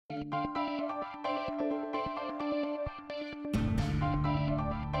The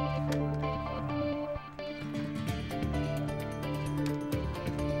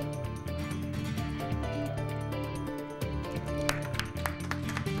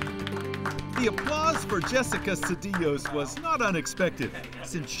applause for Jessica Cedillos was not unexpected,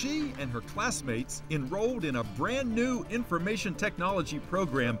 since she and her classmates enrolled in a brand new information technology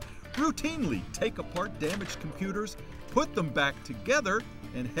program routinely take apart damaged computers, put them back together,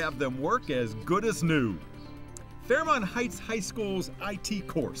 and have them work as good as new. Fairmont Heights High School's IT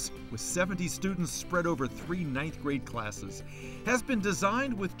course, with 70 students spread over 3 ninth grade classes, has been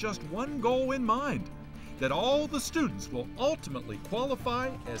designed with just one goal in mind: that all the students will ultimately qualify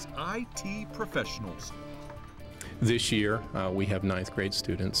as IT professionals. This year, we have ninth grade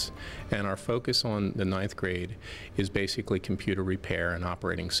students, and our focus on the ninth grade is basically computer repair and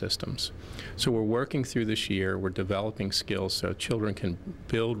operating systems. So we're working through this year, we're developing skills so children can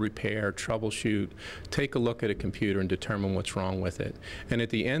build, repair, troubleshoot, take a look at a computer and determine what's wrong with it. And at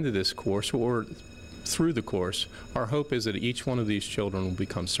the end of this course, or through the course, our hope is that each one of these children will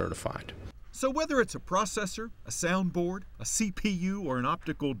become certified. So whether it's a processor, a soundboard, a CPU, or an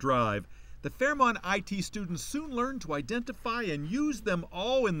optical drive, the Fairmont IT students soon learn to identify and use them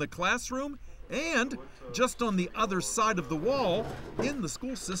all in the classroom and just on the other side of the wall in the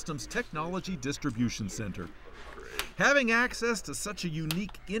school system's Technology Distribution Center. Having access to such a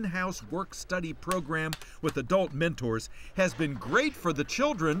unique in-house work-study program with adult mentors has been great for the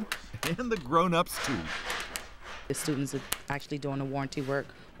children and the grown-ups too. The students are actually doing the warranty work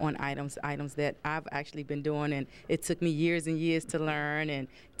on items that I've actually been doing, and it took me years and years to learn and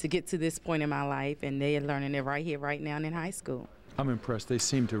to get to this point in my life, and they are learning it right here, right now in high school. I'm impressed. They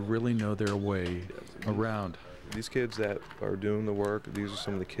seem to really know their way around. These kids that are doing the work, these are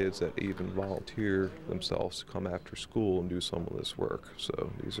some of the kids that even volunteer themselves to come after school and do some of this work.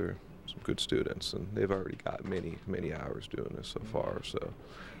 So these are some good students, and they've already got many hours doing this so far. So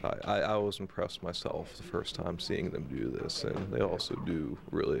I was impressed myself the first time seeing them do this, and they also do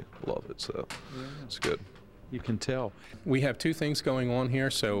really love it, so it's good. You can tell. We have two things going on here.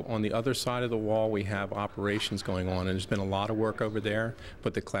 So on the other side of the wall, we have operations going on, and there's been a lot of work over there,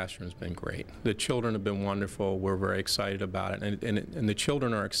 but the classroom's been great. The children have been wonderful. We're very excited about it, and the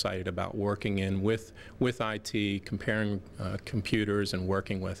children are excited about working in with IT, comparing computers and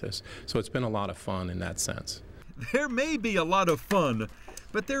working with us. So it's been a lot of fun in that sense. There may be a lot of fun,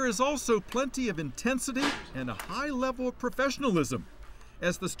 but there is also plenty of intensity and a high level of professionalism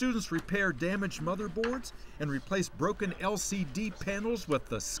as the students repair damaged motherboards and replace broken LCD panels with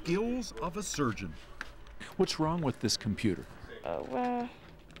the skills of a surgeon. What's wrong with this computer? Well,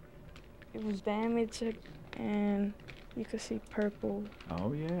 it was damaged and you could see purple.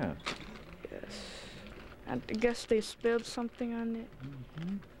 Oh, yeah. Yes. I guess they spilled something on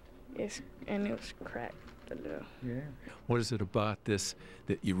it. And it was cracked a little. Yeah. What is it about this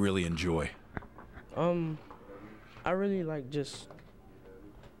that you really enjoy? I really like just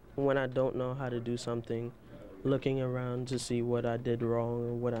when I don't know how to do something, looking around to see what I did wrong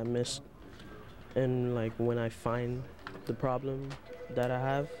or what I missed. And like when I find the problem that I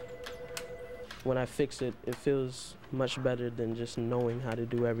have, when I fix it, it feels much better than just knowing how to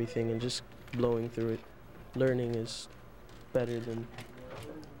do everything and just blowing through it. Learning is better than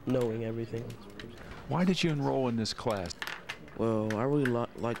knowing everything. Why did you enroll in this class? Well, I really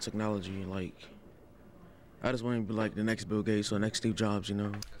like technology. I just want to be like the next Bill Gates or the next Steve Jobs, you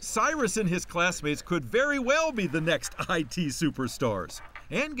know. Cyrus and his classmates could very well be the next IT superstars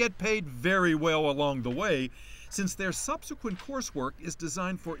and get paid very well along the way, since their subsequent coursework is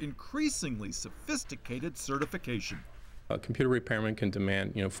designed for increasingly sophisticated certification. A computer repairman can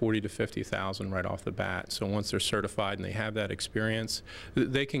demand, $40,000 to $50,000 right off the bat. So once they're certified and they have that experience,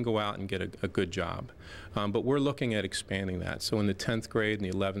 they can go out and get a good job. But we're looking at expanding that. So in the 10th grade and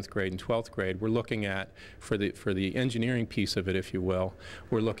the 11th grade and 12th grade, we're looking at, for the engineering piece of it, if you will,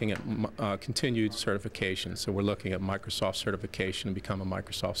 we're looking at continued certification. So we're looking at Microsoft certification to become a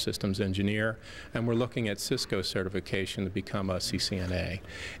Microsoft Systems engineer, and we're looking at Cisco certification to become a CCNA.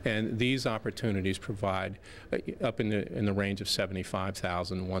 And these opportunities provide up in the range of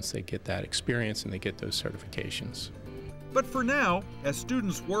 $75,000 once they get that experience and they get those certifications. But for now, as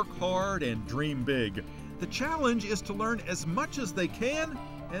students work hard and dream big, the challenge is to learn as much as they can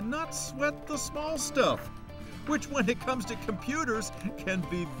and not sweat the small stuff, which when it comes to computers can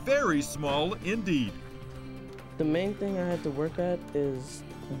be very small indeed. The main thing I had to work at is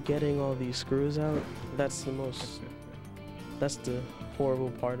getting all these screws out. That's the horrible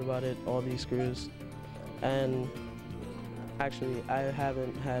part about it, all these screws. And actually, I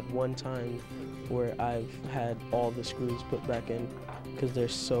haven't had one time where I've had all the screws put back in. because they're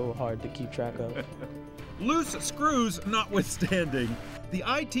so hard to keep track of. Loose screws notwithstanding, the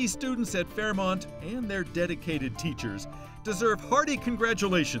IT students at Fairmont and their dedicated teachers deserve hearty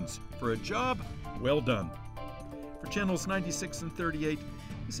congratulations for a job well done. For Channels 96 and 38,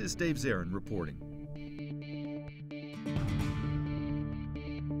 this is Dave Zarin reporting.